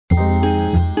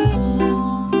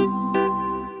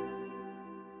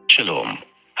שלום.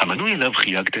 המנוי אליו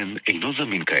חייגתם אינו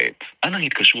זמין כעת. אנא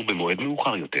התקשרו במועד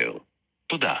מאוחר יותר.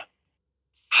 תודה.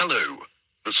 Hello.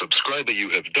 The subscriber you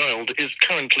have dialed is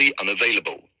currently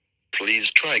unavailable.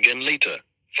 Please try again later.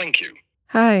 Thank you.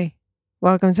 Hi.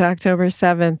 Welcome to October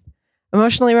 7th.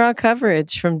 Emotionally raw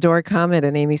coverage from Dor Comet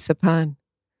and Amy Sapan.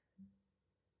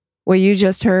 What you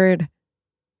just heard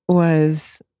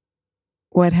was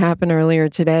what happened earlier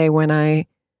today when I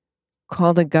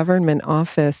called a government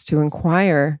office to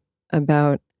inquire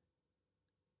about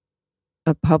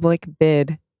a public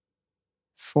bid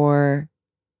for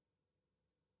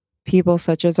people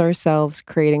such as ourselves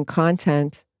creating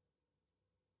content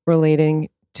relating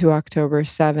to October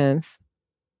 7th.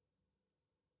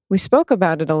 We spoke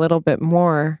about it a little bit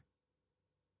more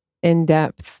in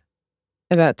depth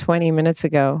about 20 minutes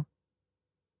ago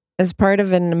as part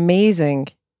of an amazing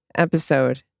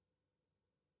episode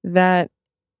that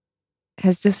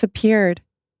has disappeared.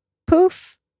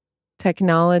 Poof.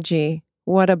 Technology.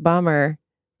 What a bummer.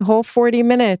 The whole 40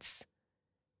 minutes.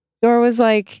 Dor was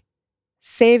like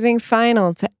saving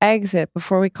final to exit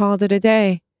before we called it a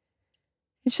day.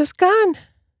 It's just gone.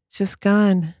 It's just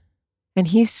gone. And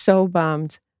he's so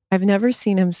bummed. I've never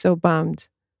seen him so bummed.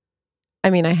 I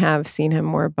mean, I have seen him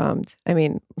more bummed. I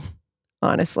mean,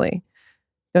 honestly.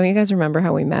 Don't you guys remember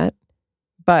how we met?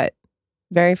 But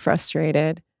very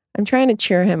frustrated. I'm trying to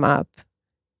cheer him up.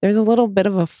 There's a little bit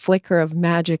of a flicker of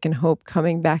magic and hope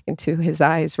coming back into his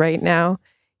eyes right now.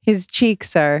 His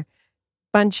cheeks are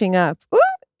bunching up. Ooh,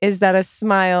 is that a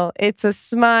smile? It's a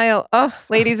smile. Oh,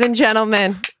 ladies and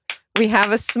gentlemen, we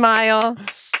have a smile.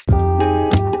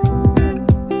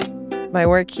 My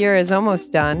work here is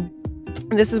almost done.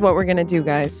 This is what we're going to do,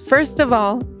 guys. First of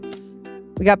all,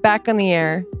 we got back on the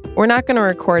air. We're not going to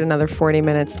record another 40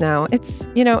 minutes now. It's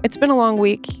been a long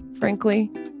week, frankly.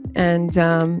 And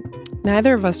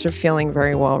neither of us are feeling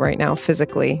very well right now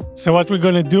physically. So what we're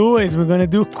going to do is we're going to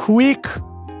do quick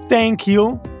thank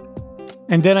you.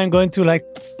 And then I'm going to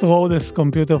throw this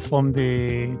computer from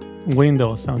the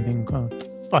window or something. I'm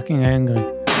fucking angry.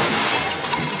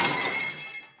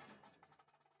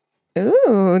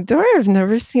 Ooh, Dor, I've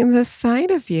never seen this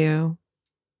side of you.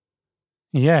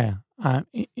 Yeah.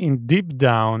 In deep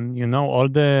down, all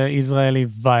the Israeli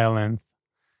violin.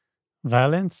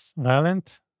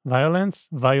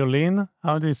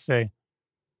 How do you say?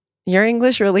 Your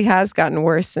English really has gotten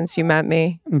worse since you met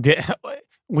me.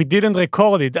 We didn't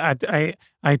record it. I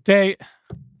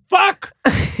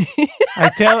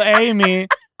tell Amy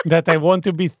that I want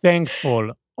to be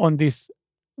thankful on this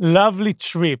lovely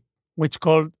trip, which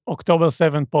called October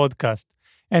 7 podcast.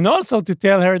 And also to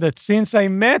tell her that since I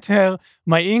met her,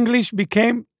 my English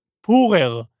became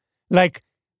poorer.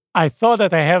 I thought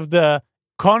that I have the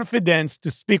confidence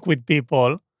to speak with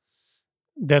people.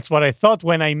 That's what I thought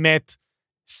when I met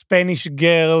Spanish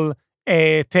girl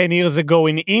 10 years ago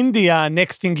in India.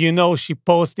 Next thing you know, she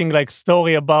posting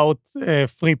story about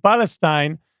Free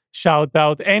Palestine. Shout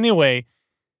out anyway.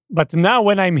 But now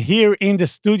when I'm here in the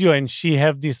studio and she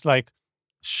have this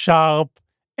sharp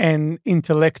and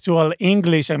intellectual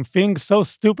English, I'm feeling so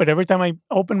stupid. Every time I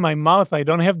open my mouth, I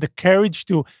don't have the courage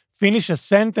to finish a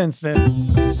sentence.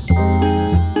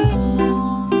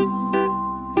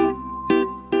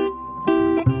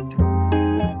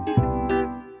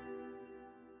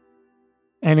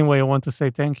 Anyway, I want to say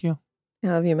thank you. I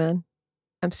love you, man.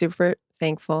 I'm super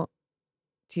thankful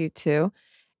to you too.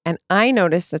 And I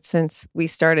noticed that since we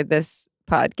started this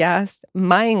podcast,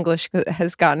 my English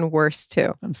has gotten worse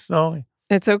too. I'm sorry.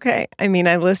 It's okay. I mean,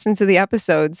 I listened to the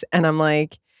episodes and I'm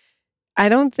like, I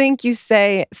don't think you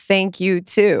say thank you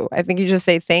to. I think you just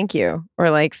say thank you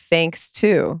or thanks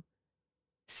to.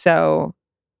 So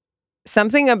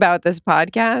something about this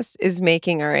podcast is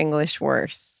making our English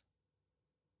worse.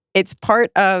 It's part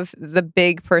of the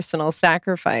big personal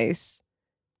sacrifice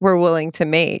we're willing to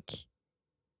make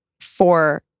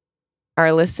for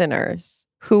our listeners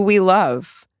who we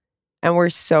love and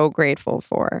we're so grateful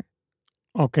for.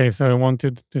 Okay, so I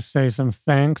wanted to say some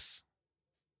thanks.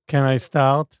 Can I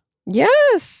start?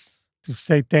 Yes. To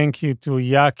say thank you to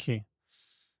Yaki,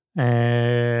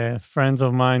 friends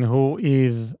of mine who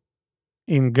is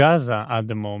in Gaza at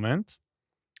the moment.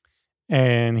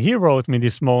 And he wrote me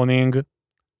this morning,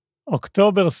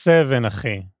 October 7,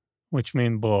 אחי, which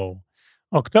means bro.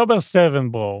 October 7,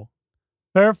 bro.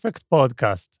 Perfect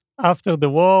podcast. After the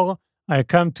war, I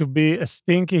come to be a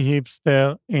stinky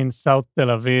hipster in South Tel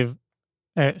Aviv,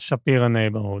 Shapira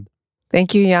neighborhood.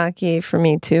 Thank you, Yaki, for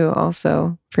me too,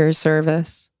 also, for your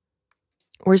service.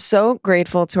 We're so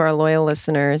grateful to our loyal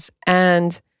listeners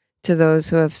and to those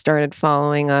who have started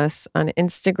following us on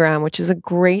Instagram, which is a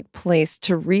great place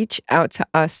to reach out to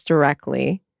us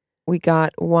directly. we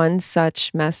got one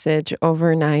such message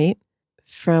overnight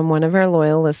from one of our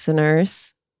loyal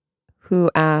listeners who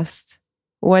asked,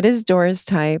 what is Dora's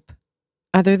type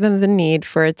other than the need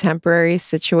for a temporary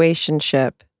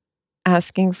situationship,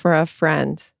 asking for a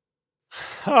friend?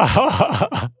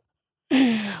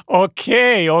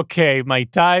 Okay. My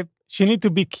type, she need to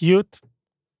be cute.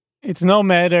 It's no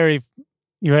matter if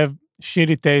you have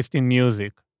shitty taste in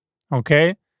music,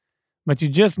 okay? But you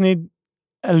just need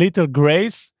a little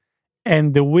grace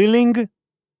and the willing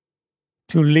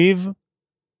to live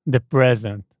the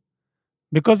present.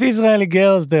 Because Israeli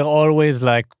girls, they're always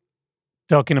like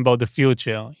talking about the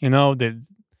future.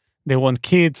 They want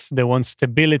kids, they want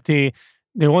stability,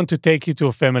 they want to take you to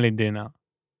a family dinner.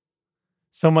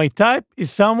 So my type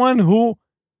is someone who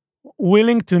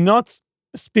willing to not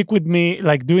speak with me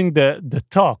like doing the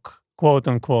talk, quote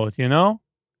unquote,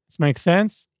 This makes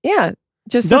sense? Yeah,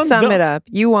 just to sum it up,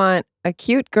 you want a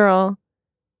cute girl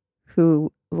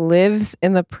who lives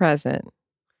in the present.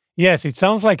 Yes, it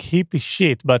sounds like hippie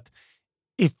shit, but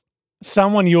if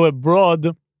someone you're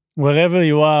abroad, wherever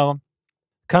you are,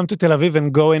 come to Tel Aviv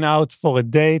and going out for a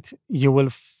date, you will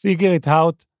figure it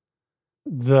out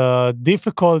the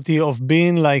difficulty of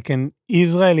being like an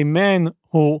Israeli man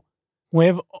who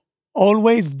have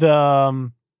always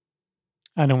the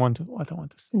I don't want to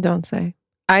say. Don't say.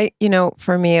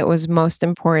 For me, it was most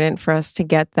important for us to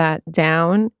get that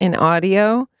down in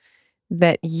audio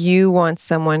that you want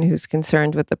someone who's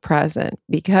concerned with the present,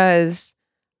 because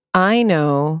I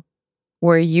know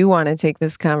where you want to take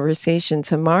this conversation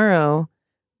tomorrow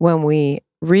when we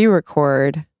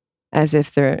re-record, as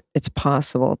if it's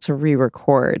possible to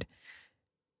re-record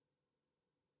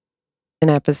an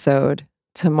episode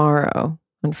tomorrow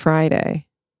on Friday.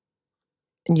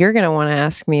 And you're going to want to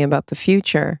ask me about the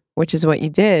future, which is what you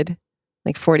did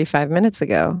like 45 minutes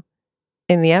ago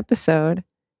in the episode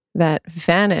that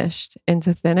vanished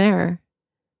into thin air.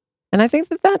 And I think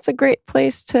that that's a great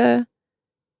place to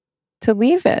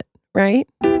leave it, right?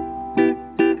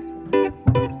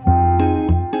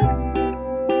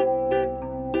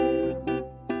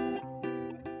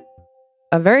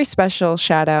 A very special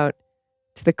shout out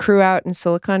to the crew out in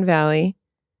Silicon Valley.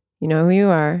 You know who you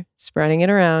are, spreading it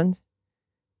around,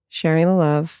 sharing the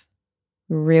love.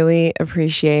 Really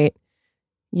appreciate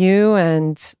you.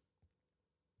 And,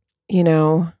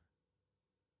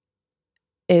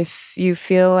 if you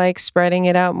feel like spreading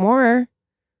it out more,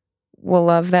 we'll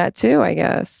love that too, I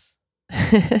guess.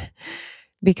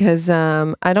 Because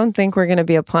I don't think we're going to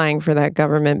be applying for that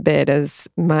government bid, as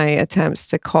my attempts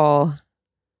to call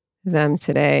them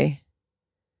today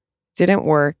didn't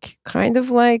work. Kind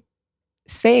of like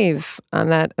save on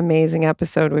that amazing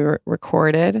episode we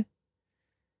recorded.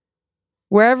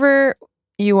 Wherever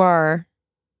you are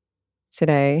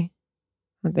today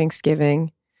on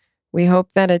Thanksgiving, we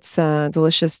hope that it's a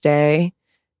delicious day,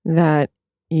 that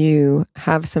you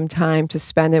have some time to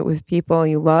spend it with people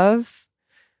you love,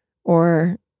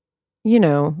 or,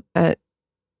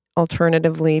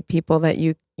 alternatively, people that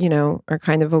you are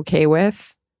kind of okay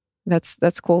with.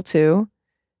 That's cool too.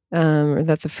 Or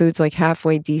that the food's like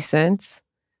halfway decent.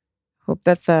 Hope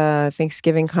that the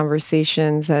Thanksgiving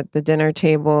conversations at the dinner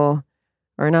table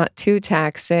are not too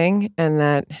taxing, and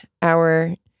that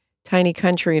our tiny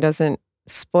country doesn't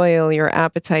spoil your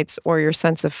appetites or your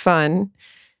sense of fun,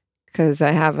 because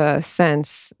I have a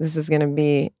sense this is going to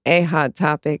be a hot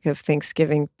topic of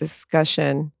Thanksgiving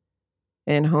discussion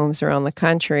in homes around the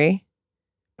country.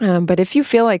 But if you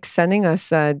feel like sending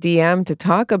us a DM to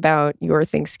talk about your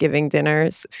Thanksgiving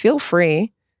dinners, feel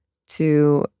free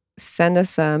to send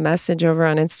us a message over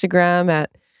on Instagram at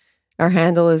our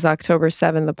handle is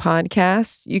October7 the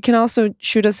podcast. You can also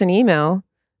shoot us an email,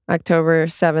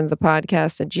 October7 the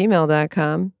podcast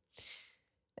 @gmail.com.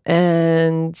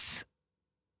 And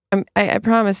I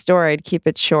promised Dora I'd keep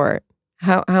it short.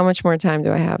 How much more time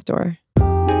do I have, Dora?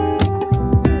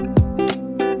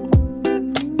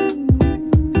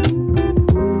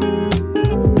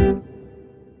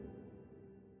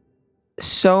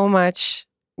 So much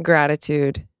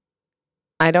gratitude.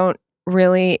 I don't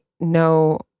really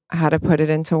know how to put it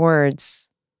into words.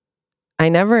 I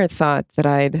never thought that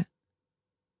I'd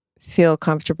feel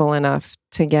comfortable enough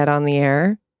to get on the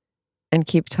air and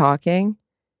keep talking.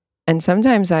 And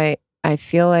sometimes I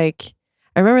feel like,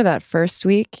 I remember that first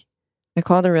week, I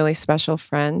called a really special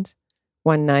friend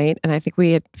one night, and I think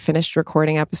we had finished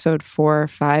recording episode 4 or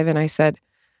 5, and I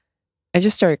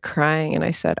just started crying, and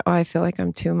I said, I feel like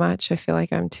I'm too much. I feel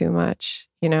like I'm too much,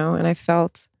 and I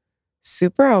felt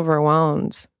super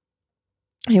overwhelmed.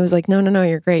 He was like, no,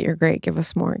 you're great. Give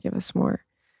us more.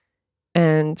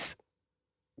 And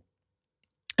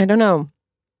I don't know.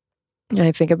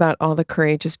 I think about all the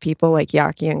courageous people like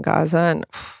Yaki in Gaza, and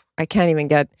I can't even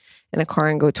get in a car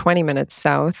and go 20 minutes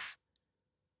south.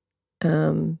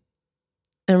 And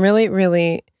really,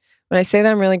 really, when I say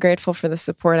that I'm really grateful for the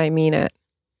support, I mean it.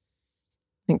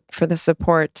 I think for the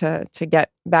support to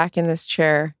get back in this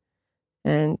chair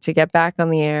and to get back on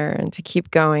the air and to keep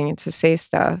going and to say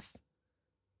stuff.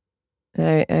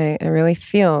 I really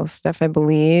feel stuff I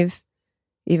believe,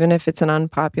 even if it's an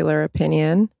unpopular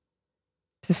opinion.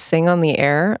 To sing on the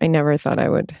air, I never thought I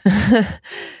would I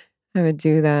would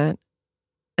do that.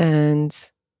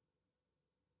 And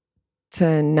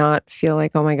to not feel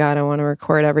like, oh my God, I want to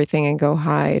record everything and go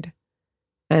hide.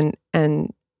 And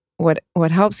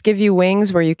what helps give you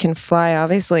wings where you can fly,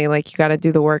 obviously, like you got to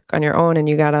do the work on your own, and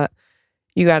you got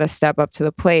to step up to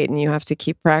the plate, and you have to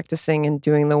keep practicing and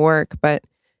doing the work. But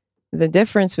the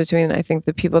difference between, I think,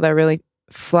 the people that really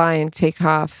fly and take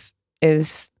off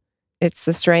is it's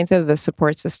the strength of the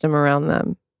support system around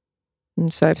them.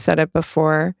 And so I've said it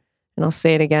before, and I'll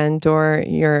say it again. Dor,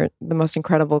 you're the most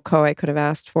incredible co I could have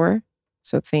asked for.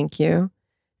 So thank you.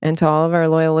 And to all of our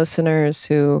loyal listeners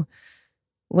who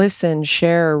listen,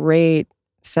 share, rate,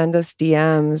 send us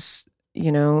DMs,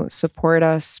 support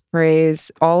us,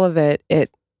 praise, all of it.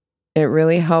 It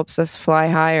really helps us fly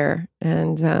higher.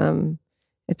 And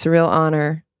it's a real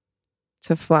honor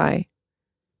to fly.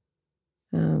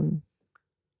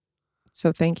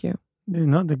 So thank you. You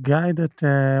know the guy that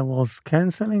was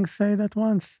canceling say that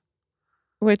once?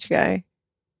 Which guy?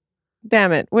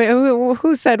 Damn it. Wait,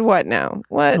 who said what now?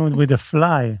 What? With the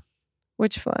fly.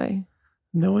 Which fly?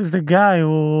 There was the guy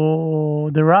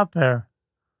the rapper.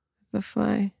 The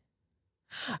fly.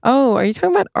 Oh, are you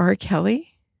talking about R.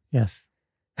 Kelly? Yes.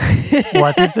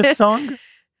 What is the song?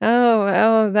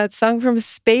 Oh, that song from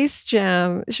Space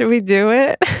Jam. Should we do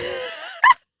it?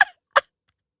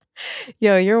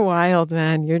 Yo, you're wild,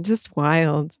 man. You're just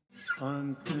wild.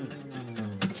 I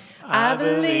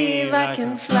believe I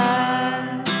can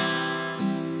fly.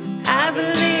 I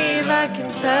believe I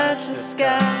can touch the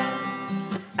sky.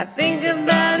 I think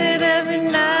about it every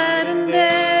night and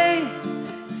day.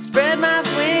 Spread my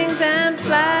wings and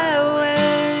fly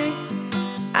away.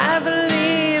 I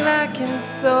believe I can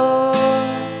soar.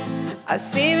 I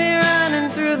see me running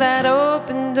through that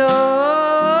open door.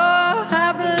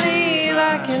 I believe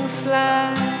I can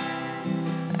fly.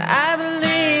 I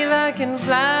believe I can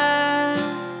fly.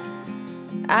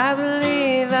 I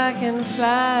believe I can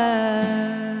fly.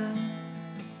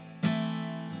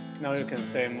 Now you can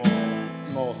say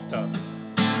more stuff.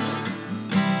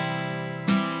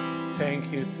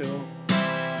 Thank you too.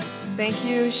 Thank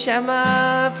you,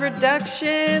 Shema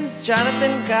Productions,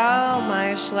 Jonathan Gall,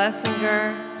 Maya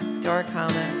Schlesinger, Dor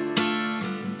Comment.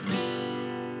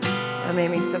 I'm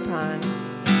Amy Sapan.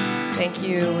 Thank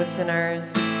you,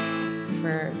 listeners,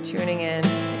 for tuning in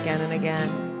again and again,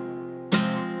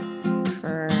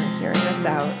 for hearing us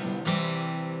out,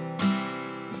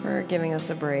 for giving us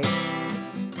a break,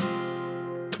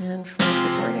 and for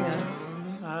supporting us.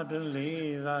 I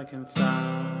believe I can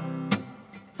fly.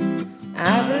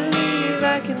 I believe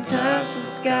I can touch the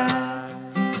sky.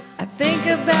 I think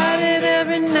about it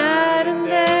every night and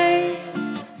day.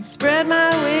 Spread my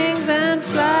wings and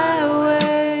fly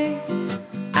away.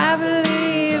 I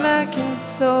believe I can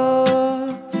soar.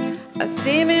 I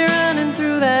see me running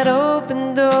through that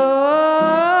open door.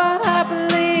 I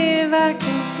believe I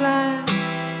can fly.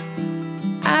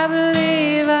 I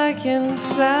believe I can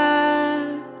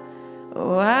fly.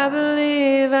 Oh, I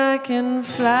believe I can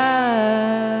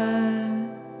fly.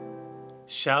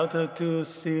 Shout out to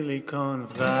Silicon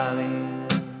Valley.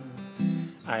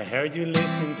 I heard you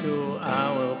listen to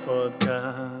our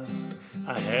podcast.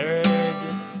 I heard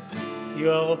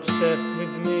you are obsessed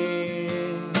with me.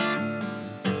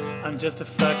 I'm just a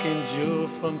fucking Jew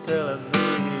from Tel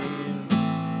Aviv.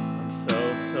 I'm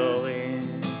so sorry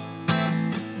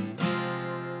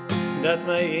that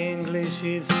my English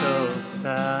is so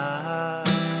sad,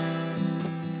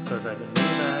 'cause I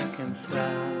believe I can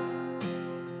fly.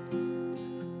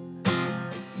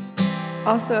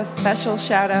 Also, a special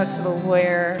shout out to the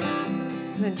lawyer,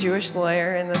 the Jewish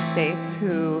lawyer in the States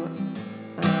who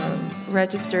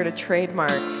registered a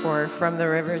trademark for From the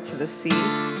River to the Sea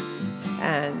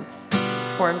and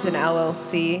formed an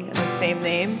LLC in the same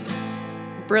name.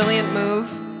 Brilliant move,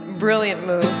 brilliant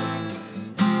move.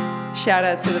 Shout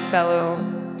out to the fellow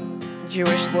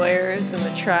Jewish lawyers in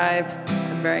the tribe.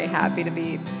 I'm very happy to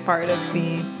be part of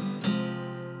the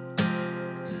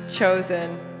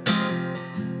chosen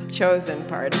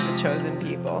part of the chosen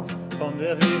people. From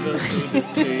the river to the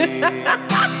sea,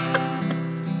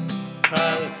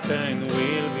 Palestine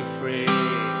will be free.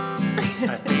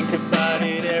 I think about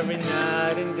it every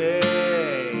night and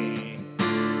day.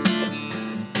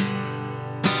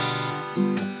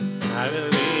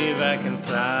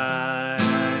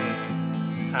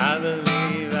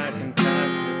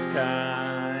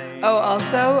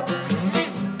 Also,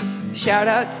 shout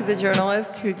out to the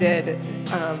journalist who did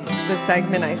the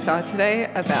segment I saw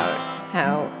today about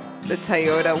how the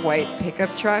Toyota white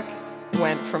pickup truck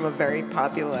went from a very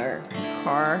popular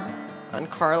car on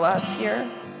car lots here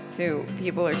to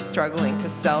people are struggling to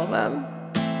sell them.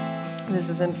 This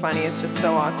isn't funny, it's just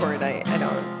so awkward. I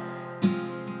don't,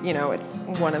 it's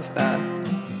one of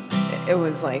it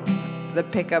was like the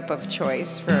pickup of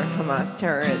choice for Hamas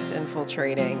terrorists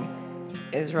infiltrating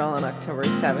Israel on October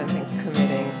 7th and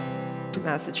committing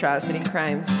mass atrocity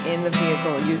crimes in the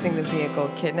vehicle, using the vehicle,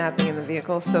 kidnapping in the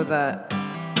vehicle. So the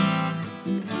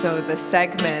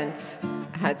segment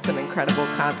had some incredible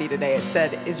copy today. It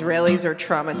said, Israelis are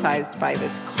traumatized by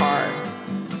this car.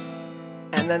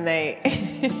 And then they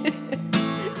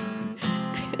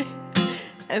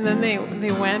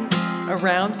they went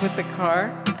around with the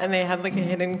car and they had like a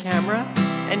hidden camera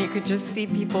and you could just see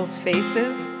people's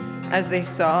faces as they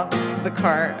saw the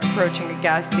car approaching a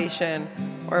gas station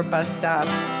or a bus stop.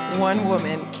 One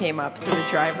woman came up to the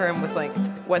driver and was like,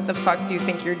 what the fuck do you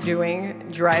think you're doing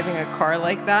driving a car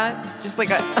like that? Just like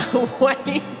a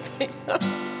white pickup.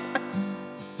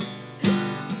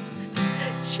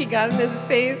 She got in his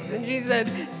face and she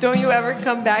said, don't you ever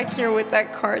come back here with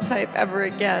that car type ever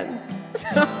again. So,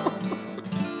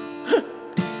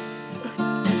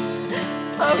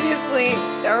 obviously,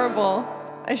 terrible.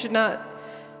 I should not.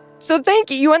 So thank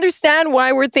you. You understand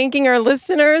why we're thanking our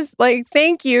listeners? Like,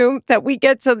 thank you that we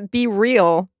get to be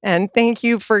real. And thank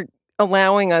you for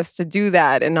allowing us to do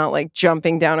that and not like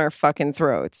jumping down our fucking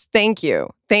throats. Thank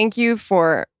you. Thank you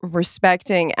for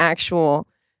respecting actual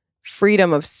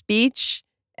freedom of speech.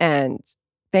 And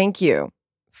thank you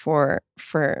for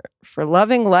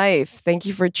loving life. Thank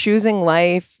you for choosing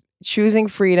life, choosing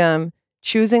freedom,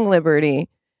 choosing liberty,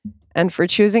 and for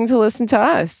choosing to listen to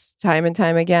us time and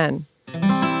time again.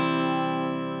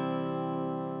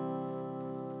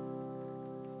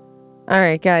 All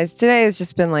right, guys, today has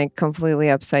just been like completely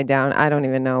upside down. I don't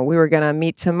even know. We were going to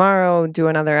meet tomorrow, do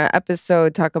another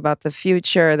episode, talk about the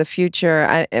future.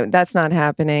 That's not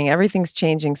happening. Everything's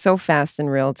changing so fast in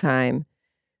real time.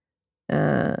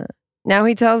 Now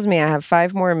he tells me I have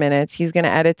 5 more minutes. He's going to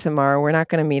edit tomorrow. We're not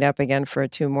going to meet up again for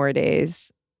 2 more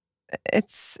days.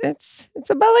 It's a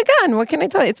balagan. What can I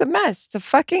tell you? It's a mess. It's a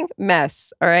fucking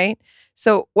mess. All right.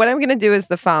 So what I'm going to do is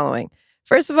the following.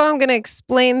 First of all, I'm going to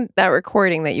explain that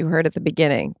recording that you heard at the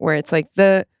beginning, where it's like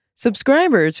the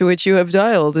subscriber to which you have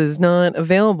dialed is not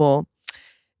available.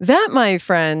 That, my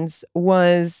friends,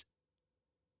 was,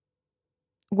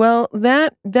 well,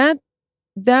 that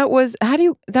was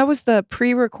the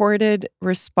pre-recorded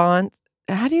response.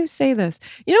 How do you say this?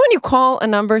 You know when you call a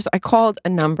number? So I called a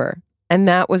number, and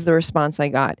that was the response I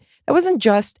got. That wasn't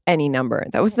just any number.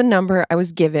 That was the number I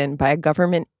was given by a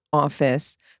government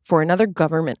office for another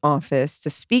government office to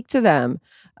speak to them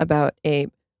about a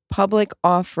public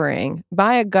offering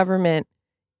by a government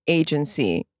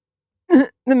agency,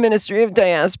 the Ministry of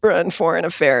Diaspora and Foreign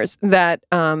Affairs, that,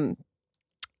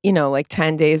 like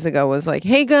 10 days ago was like,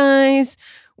 hey guys,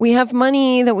 we have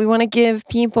money that we want to give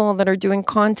people that are doing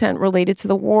content related to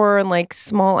the war and like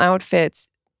small outfits,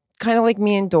 kind of like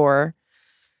me and Dor.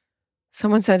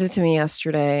 Someone sent it to me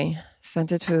yesterday,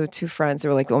 sent it to 2 friends. They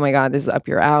were like, oh my God, this is up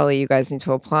your alley. You guys need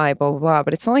to apply, blah, blah, blah.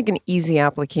 But it's not like an easy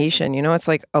application. It's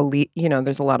like,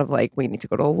 there's a lot of like, we need to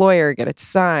go to a lawyer, get it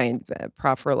signed,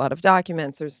 proffer a lot of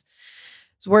documents. There's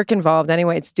work involved.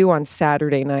 Anyway, it's due on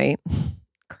Saturday night.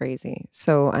 Crazy.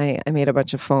 So I made a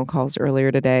bunch of phone calls earlier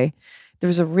today. There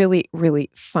was a really, really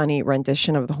funny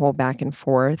rendition of the whole back and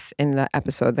forth in the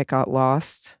episode that got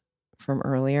lost from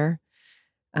earlier.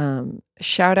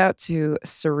 Shout out to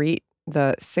Sarit,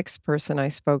 the 6th person I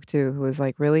spoke to, who was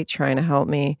like really trying to help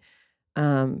me.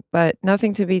 But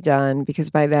nothing to be done because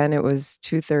by then it was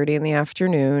 2:30 in the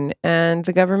afternoon and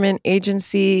the government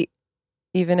agency,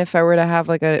 even if I were to have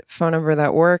like a phone number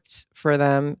that worked for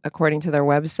them, according to their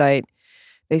website,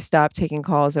 they stopped taking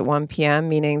calls at 1 p.m.,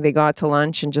 meaning they got to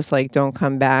lunch and just like don't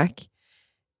come back.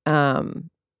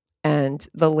 And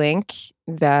the link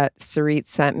that Sarit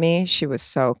sent me, she was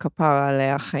so kapara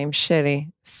alea chaim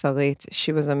sheli, Sarit.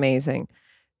 She was amazing.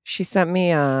 She sent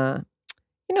me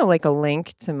like a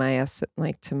link to my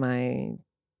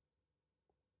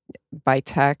by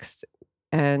text,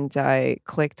 and I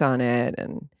clicked on it,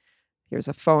 and here's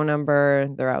a phone number.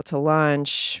 They're out to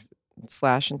lunch /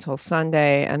 until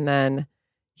Sunday, and then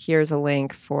here's a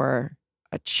link for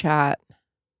a chat.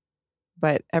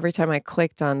 But every time I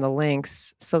clicked on the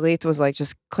links, Salit was like,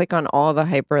 just click on all the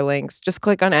hyperlinks. Just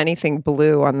click on anything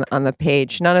blue on the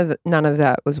page. None of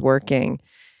that was working.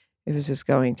 It was just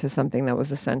going to something that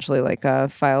was essentially like a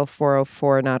file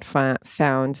 404 not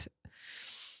found.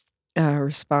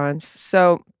 response.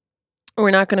 So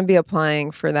we're not going to be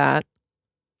applying for that.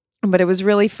 But it was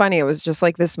really funny. It was just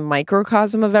like this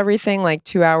microcosm of everything, like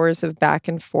 2 hours of back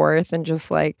and forth and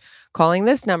just like calling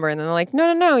this number. And then they're like,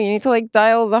 no, you need to like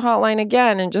dial the hotline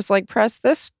again and just like press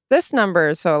this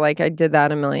number. So like I did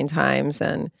that a million times.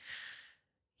 And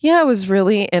yeah, it was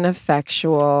really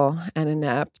ineffectual and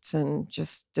inept and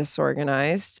just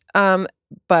disorganized.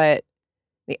 But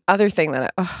the other thing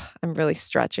that I'm really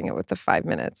stretching it with the 5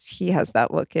 minutes. He has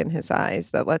that look in his eyes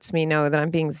that lets me know that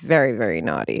I'm being very, very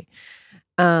naughty.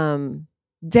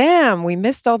 Damn, we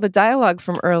missed all the dialogue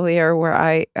from earlier where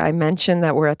I mentioned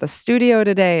that we're at the studio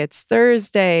today. It's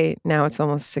Thursday. Now it's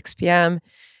almost 6 p.m.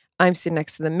 I'm sitting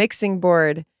next to the mixing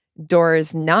board. Dor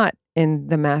is not in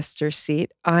the master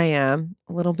seat. I am.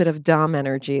 A little bit of Dom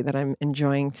energy that I'm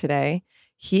enjoying today.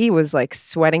 He was like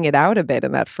sweating it out a bit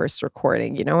in that first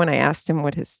recording, you know, when I asked him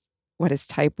what his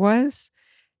type was.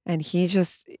 And he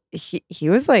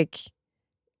was like,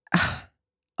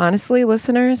 honestly,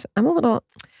 listeners,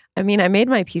 I made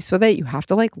my peace with it. You have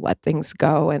to like let things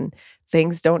go, and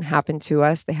things don't happen to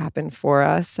us. They happen for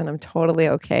us. And I'm totally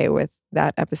okay with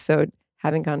that episode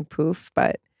having gone poof.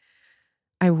 But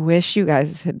I wish you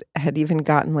guys had even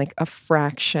gotten like a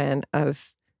fraction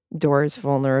of Dor's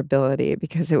vulnerability,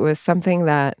 because it was something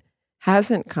that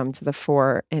hasn't come to the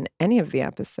fore in any of the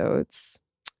episodes.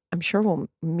 I'm sure we'll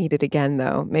meet it again,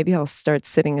 though. Maybe I'll start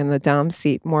sitting in the Dom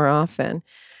seat more often.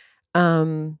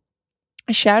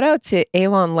 Shout out to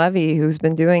Elon Levy, who's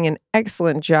been doing an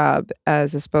excellent job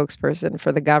as a spokesperson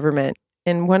for the government.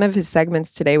 In one of his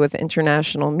segments today with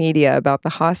international media about the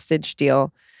hostage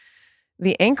deal,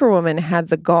 the anchorwoman had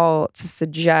the gall to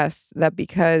suggest that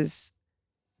because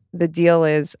the deal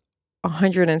is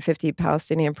 150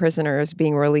 Palestinian prisoners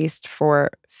being released for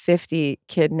 50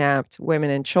 kidnapped women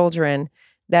and children,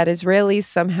 that Israelis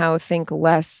somehow think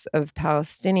less of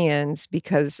Palestinians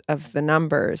because of the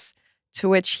numbers. To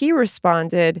which he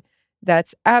responded,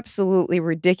 that's absolutely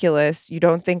ridiculous. You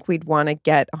don't think we'd want to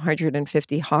get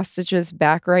 150 hostages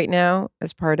back right now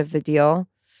as part of the deal?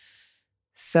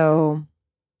 So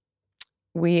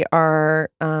we are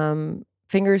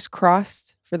fingers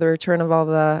crossed for the return of all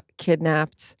the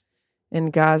kidnapped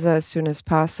in Gaza as soon as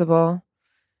possible.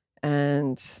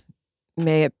 And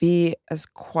may it be as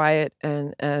quiet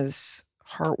and as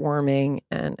heartwarming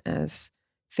and as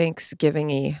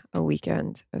Thanksgiving-y a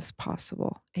weekend as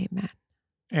possible. Amen.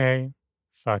 A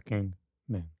fucking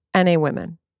man. And a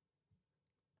women.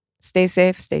 Stay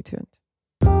safe, stay tuned.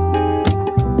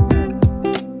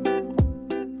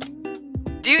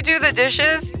 Do you do the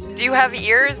dishes? Do you have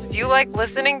ears? Do you like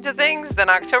listening to things? Then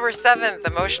October 7th,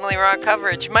 Emotionally Raw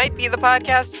Coverage might be the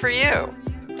podcast for you.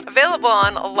 Available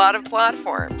on a lot of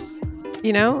platforms.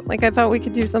 You know, like I thought we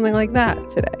could do something like that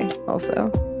today also.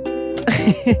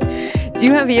 Do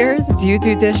you have ears? Do you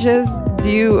do dishes? Do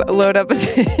you load up?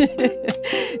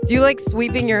 Do you like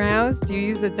sweeping your house? Do you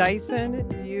use a Dyson?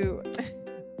 Do you...